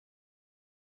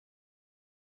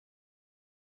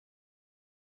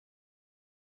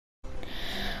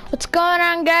What's going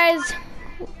on, guys?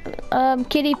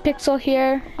 Kitty Pixel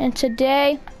here, and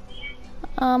today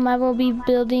I will be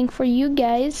building for you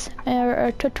guys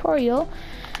a tutorial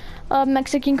of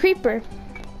Mexican Creeper.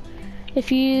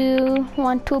 If you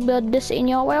want to build this in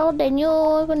your world, then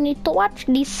you'll need to watch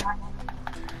this.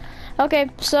 Okay,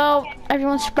 so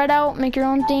everyone spread out, make your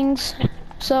own things.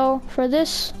 So for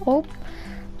this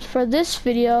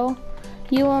video,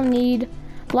 you will need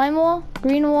lime wool,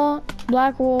 green wool,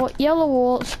 black wool, yellow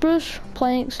wool, spruce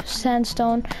planks,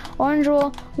 sandstone, orange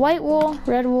wool, white wool,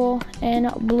 red wool, and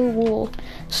blue wool.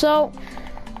 So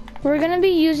we're gonna be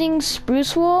using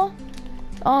spruce wool.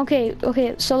 Okay,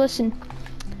 so listen.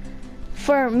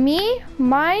 For me,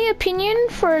 my opinion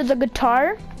for the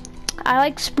guitar, I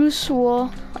like spruce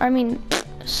wool. I mean,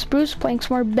 spruce planks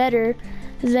more better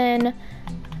than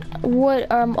wood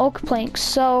oak planks.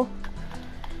 So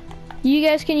you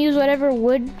guys can use whatever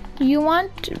wood you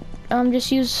want.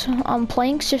 Just use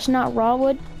planks, just not raw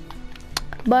wood.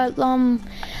 But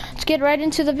let's get right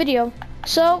into the video.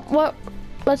 So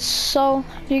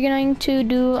you're going to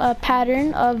do a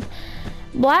pattern of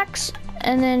blacks,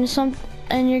 and then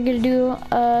you're gonna do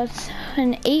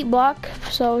an 8 block.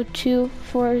 So 2,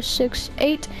 4, 6,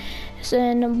 8,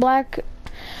 and black,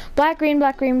 green,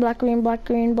 black, green, black, green, black,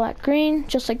 green, black, green,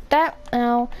 just like that.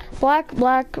 Now black,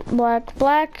 black, black,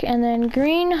 black, and then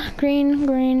green, green,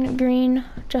 green, green,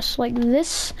 just like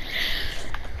this.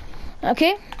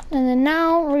 Okay, and then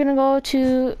now we're gonna go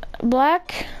to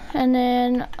black, and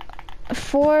then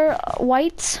 4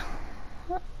 whites,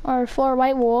 or 4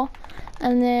 white wool,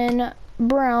 and then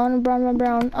brown.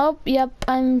 Oh, yep,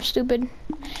 I'm stupid.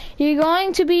 You're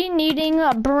going to be needing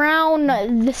brown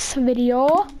this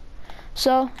video.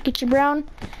 So get your brown,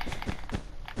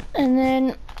 and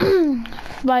then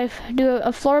do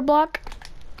a floor block,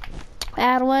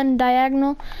 add 1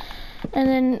 diagonal, and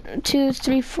then 2,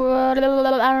 3, 4, I don't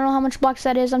know how much blocks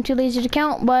that is, I'm too lazy to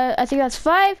count, but I think that's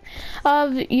 5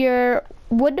 of your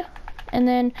wood, and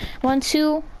then 1,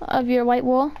 2 of your white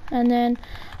wool, and then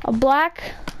a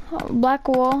black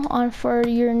wool on for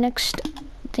your next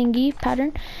thingy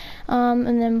pattern,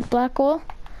 and then black wool,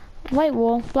 white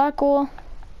wool, black wool.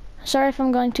 Sorry if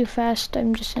I'm going too fast,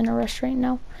 I'm just in a rush right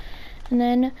now. And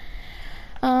then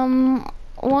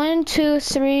 1, 2,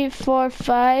 3, 4,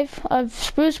 5 of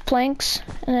spruce planks,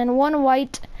 and then 1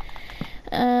 white,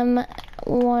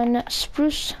 1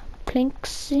 spruce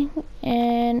planks,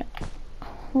 and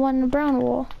 1 brown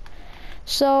wool.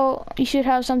 So you should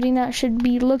have something that should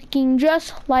be looking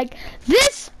just like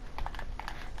this.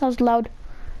 That was loud.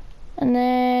 And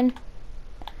then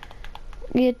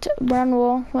get brown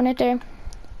wool, 1 right there,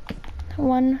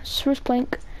 1 spruce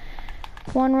plank,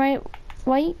 1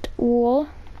 white wool,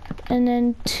 and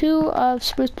then 2 of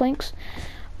spruce planks,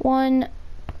 1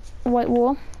 white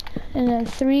wool, and then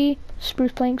 3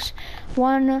 spruce planks,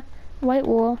 1 white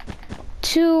wool,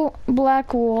 2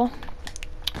 black wool,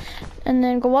 and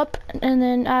then go up and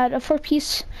then add a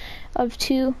 4-piece of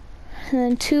 2, and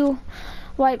then 2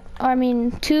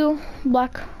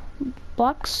 black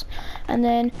blocks, and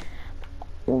then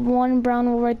 1 brown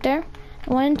wool right there.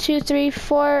 1, 2, 3,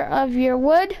 4 of your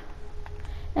wood,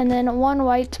 and then 1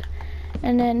 white,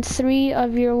 and then 3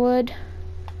 of your wood,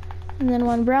 and then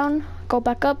 1 brown. Go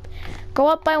back up, go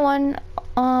up by 1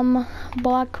 brown,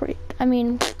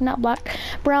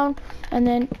 and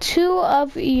then 2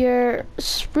 of your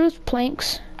spruce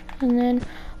planks, and then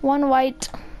 1 white,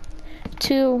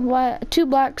 2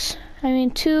 blacks,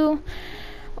 2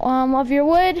 of your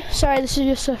wood. Sorry, this is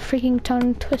just a freaking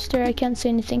tongue twister, I can't say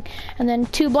anything. And then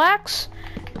 2 blacks,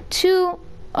 2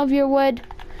 of your wood,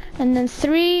 and then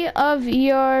 3 of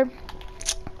your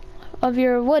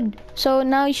wood. So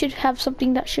now you should have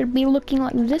something that should be looking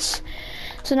like this.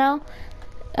 So now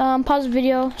pause the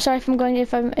video. Sorry if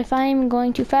I'm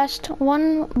going too fast.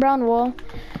 1 brown wool,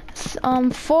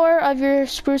 4 of your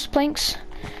spruce planks,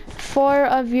 4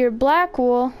 of your black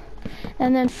wool,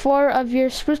 and then 4 of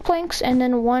your spruce planks, and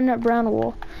then 1 brown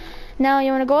wool. Now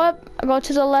you want to go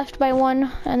to the left by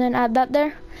 1, and then add that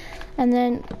there, and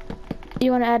then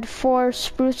you want to add 4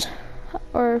 spruce,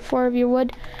 or 4 of your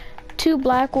wood, 2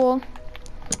 black wool,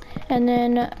 and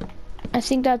then I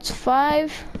think that's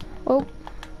 5. Oh,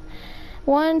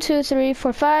 1, 2, 3,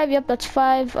 4, 5. Yep, that's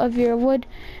 5 of your wood,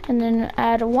 and then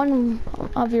add 1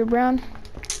 of your brown.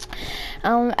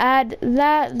 Add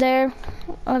that there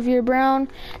of your brown,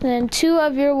 and then 2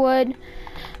 of your wood,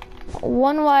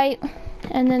 1 white,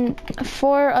 and then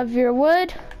 4 of your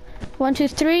wood, 1, 2,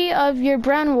 3 of your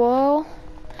brown wool.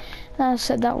 I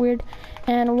said that weird.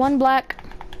 And 1 black,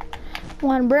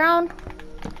 1 brown,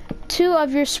 2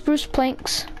 of your spruce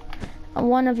planks,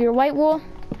 1 of your white wool,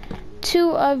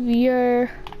 2 of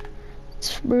your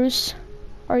spruce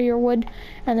or your wood,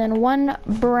 and then 1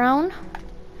 brown.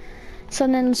 So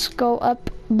then let's go up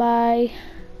by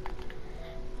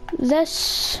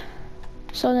this.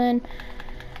 So then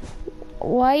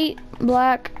white,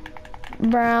 black,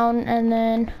 brown, and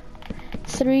then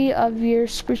 3 of your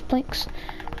spruce planks,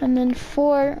 and then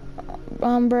 4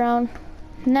 brown.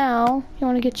 Now you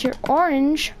want to get your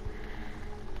orange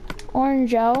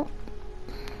out.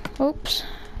 Oops,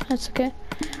 that's okay.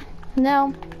 Now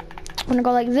I'm gonna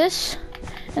go like this,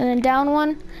 and then down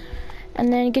 1,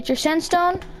 and then get your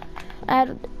sandstone,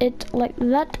 add it like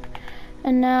that,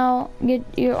 and now get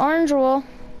your orange wool.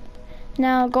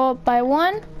 Now go up by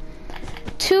 1,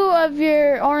 2 of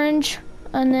your orange,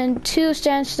 and then 2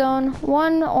 sandstone,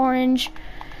 1 orange,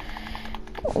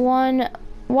 1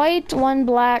 white, 1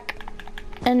 black,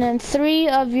 and then 3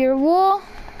 of your wool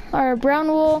or brown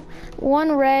wool,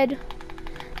 1 red,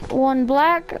 1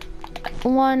 black,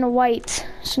 1 white.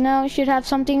 So now you should have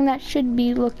something that should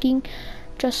be looking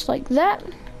just like that.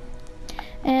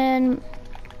 And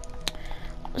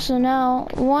so now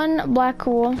 1 black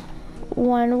wool,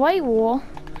 1 white wool,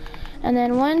 and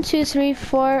then 1, 2, 3,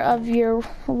 4 of your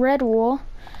red wool,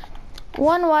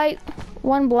 1 white,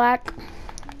 1 black.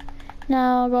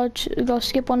 Now go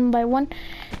skip 1 by 1,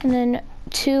 and then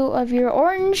 2 of your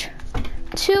orange,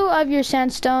 2 of your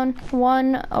sandstone,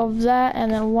 1 of that,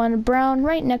 and then 1 brown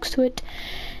right next to it.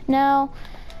 Now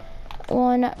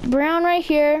 1 brown right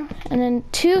here, and then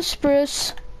 2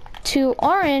 spruce, 2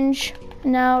 orange.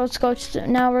 Now let's go to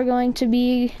now we're going to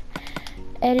be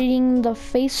editing the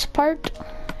face part,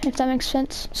 if that makes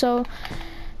sense. So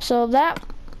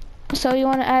you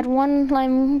want to add 1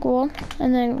 lime wool,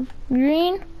 and then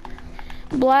green,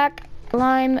 black,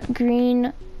 lime,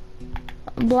 green,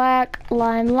 black,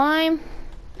 lime, lime.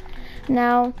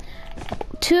 Now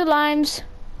 2 limes,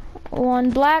 1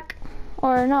 black,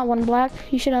 or not 1 black,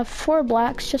 you should have 4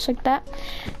 blacks, just like that.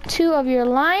 2 of your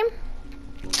lime.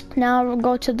 Now we'll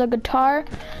go to the guitar,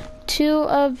 2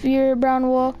 of your brown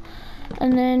wool,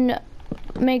 and then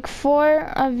make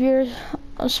 4 of your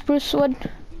spruce wood,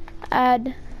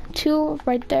 add 2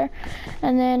 right there,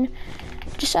 and then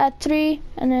just add 3,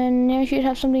 and then you should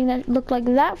have something that look like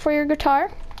that for your guitar.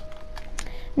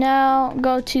 Now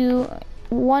go to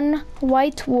 1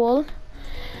 white wool,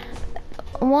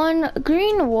 1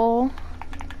 green wool,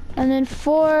 and then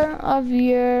 4 of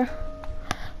your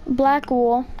black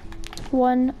wool,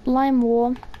 1 lime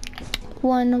wool,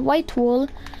 1 white wool,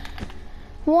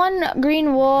 1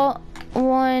 green wool,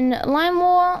 1 lime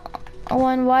wool,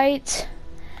 1 white,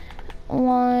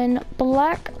 1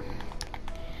 black,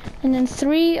 and then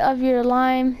 3 of your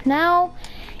lime. Now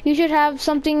you should have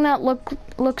something that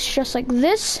looks just like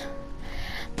this.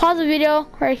 Pause the video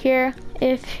right here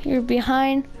if you're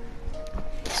behind.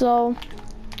 So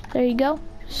there you go,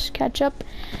 just catch up.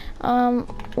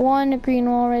 1 green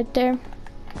wall right there,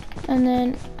 and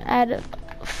then add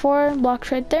 4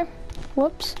 blocks right there.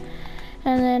 Whoops.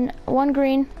 And then 1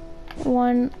 green,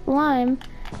 1 lime,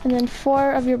 and then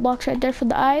 4 of your blocks right there for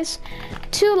the eyes.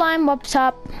 2 lime up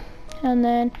top, and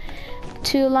then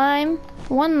 2 lime,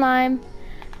 1 lime.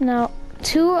 Now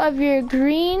 2 of your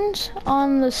greens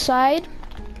on the side,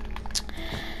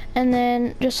 and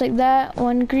then just like that,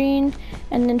 1 green,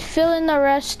 and then fill in the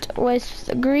rest with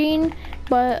green,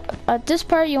 but at this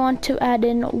part you want to add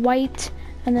in white,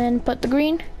 and then put the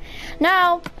green.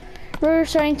 Now we're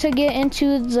starting to get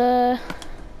into the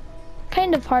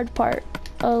kind of hard part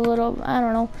a little, I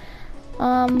don't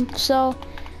know. So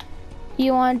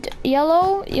you want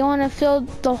yellow, you want to fill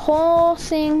the whole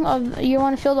thing of, you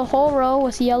want to fill the whole row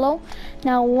with yellow.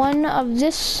 Now 1 of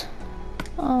this,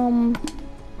 and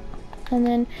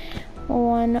then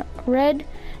 1 red,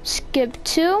 skip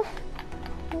 2,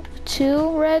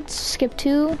 2 reds, skip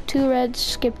 2, 2 reds,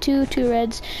 skip 2, 2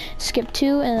 reds, skip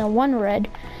 2, and then 1 red.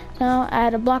 Now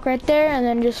add a block right there, and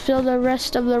then just fill the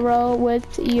rest of the row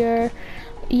with your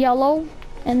yellow,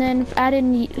 and then add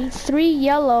in 3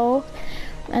 yellow,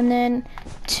 and then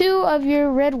 2 of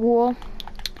your red wool,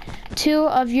 2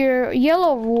 of your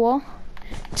yellow wool,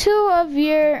 2 of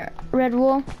your red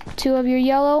wool, 2 of your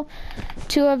yellow,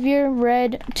 2 of your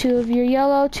red, 2 of your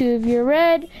yellow, 2 of your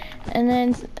red, and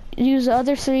then use the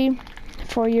other 3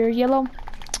 for your yellow.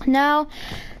 Now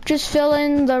just fill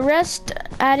in the rest,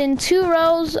 add in 2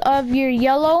 rows of your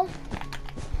yellow,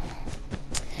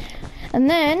 and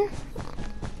then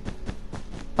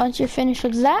once you're finished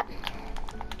with that,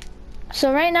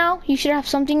 so right now you should have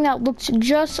something that looks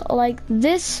just like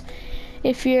this.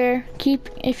 If you're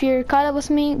caught up with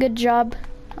me, good job.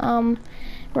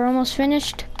 We're almost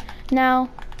finished. Now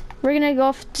we're gonna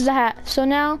go to the hat. So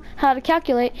now how to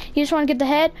calculate, you just want to get the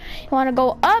head, you want to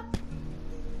go up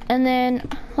and then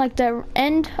like the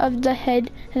end of the head,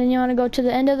 and then you want to go to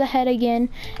the end of the head again,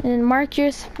 and then mark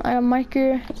your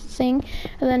thing,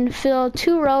 and then fill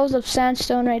 2 rows of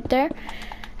sandstone right there,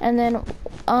 and then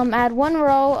add 1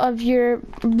 row of your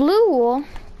blue wool,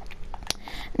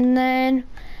 and then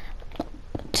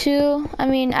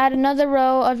add another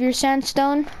row of your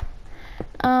sandstone.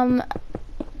 Go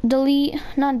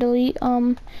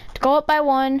up by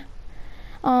 1,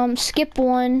 skip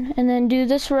 1, and then do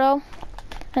this row,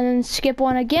 and then skip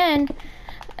 1 again,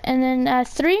 and then add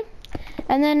 3,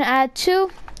 and then add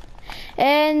 2,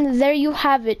 and there you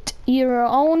have it, your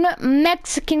own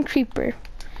Mexican creeper.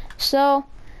 So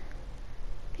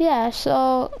yeah,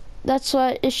 so that's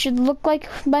what it should look like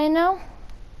by now.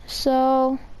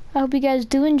 So I hope you guys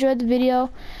do enjoy the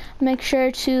video. Make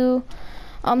sure to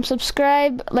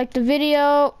subscribe, like the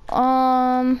video,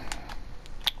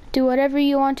 do whatever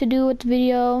you want to do with the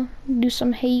video, do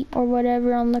some hate or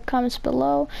whatever on the comments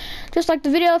below. Just like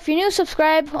the video. If you're new,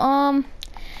 subscribe.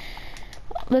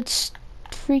 Let's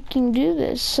freaking do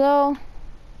this. So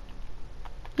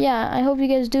yeah, I hope you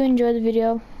guys do enjoy the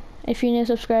video. If you're new,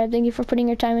 subscribe. Thank you for putting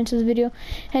your time into the video,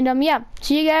 and yeah,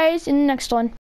 see you guys in the next one.